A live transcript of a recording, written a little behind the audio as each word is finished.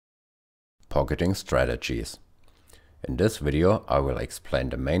Pocketing strategies. In this video I will explain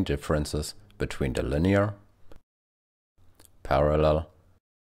the main differences between the linear, parallel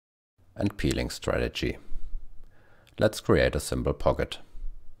and peeling strategy. Let's create a simple pocket.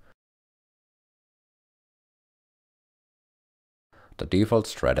 The default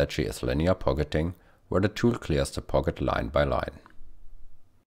strategy is linear pocketing, where the tool clears the pocket line by line.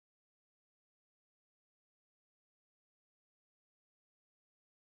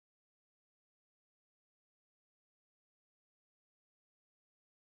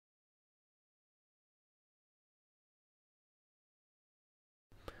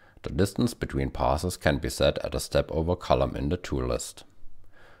 The distance between passes can be set at a step-over column in the tool list.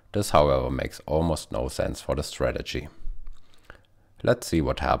 This, however, makes almost no sense for the strategy. Let's see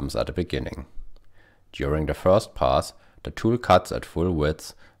what happens at the beginning. During the first pass, the tool cuts at full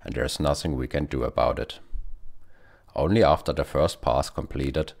width and there's nothing we can do about it. Only after the first pass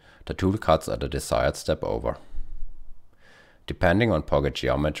completed, the tool cuts at the desired step over. Depending on pocket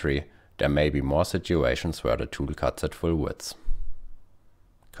geometry, there may be more situations where the tool cuts at full width.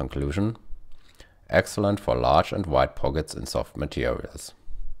 Conclusion: excellent for large and wide pockets in soft materials,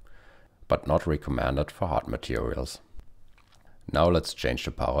 but not recommended for hard materials. Now let's change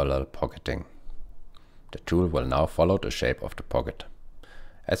to parallel pocketing. The tool will now follow the shape of the pocket.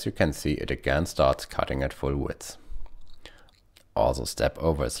 As you can see, it again starts cutting at full width. Also, step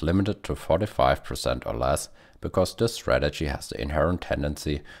over is limited to 45% or less, because this strategy has the inherent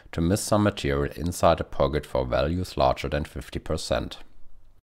tendency to miss some material inside the pocket for values larger than 50%.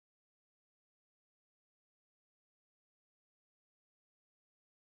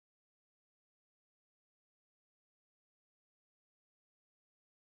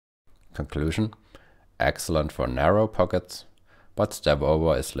 Conclusion: excellent for narrow pockets, but step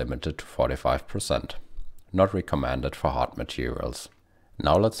over is limited to 45%. Not recommended for hard materials.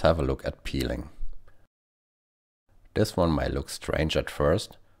 Now let's have a look at peeling. This one may look strange at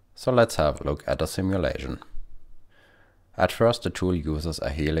first, so let's have a look at a simulation. At first the tool uses a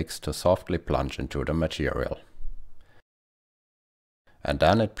helix to softly plunge into the material. And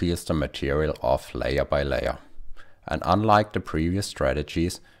then it peels the material off layer by layer. And unlike the previous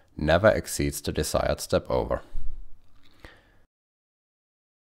strategies, never exceeds the desired step over.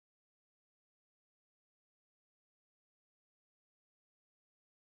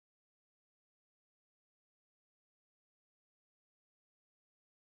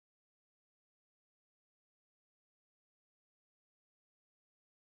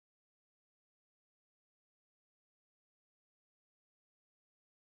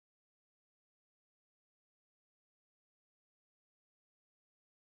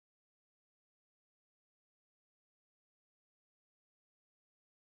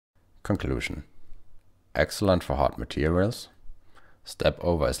 Conclusion: excellent for hard materials. Step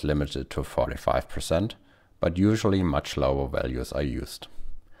over is limited to 45%, but usually much lower values are used.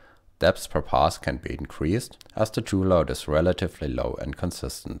 Depth per pass can be increased, as the tool load is relatively low and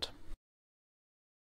consistent.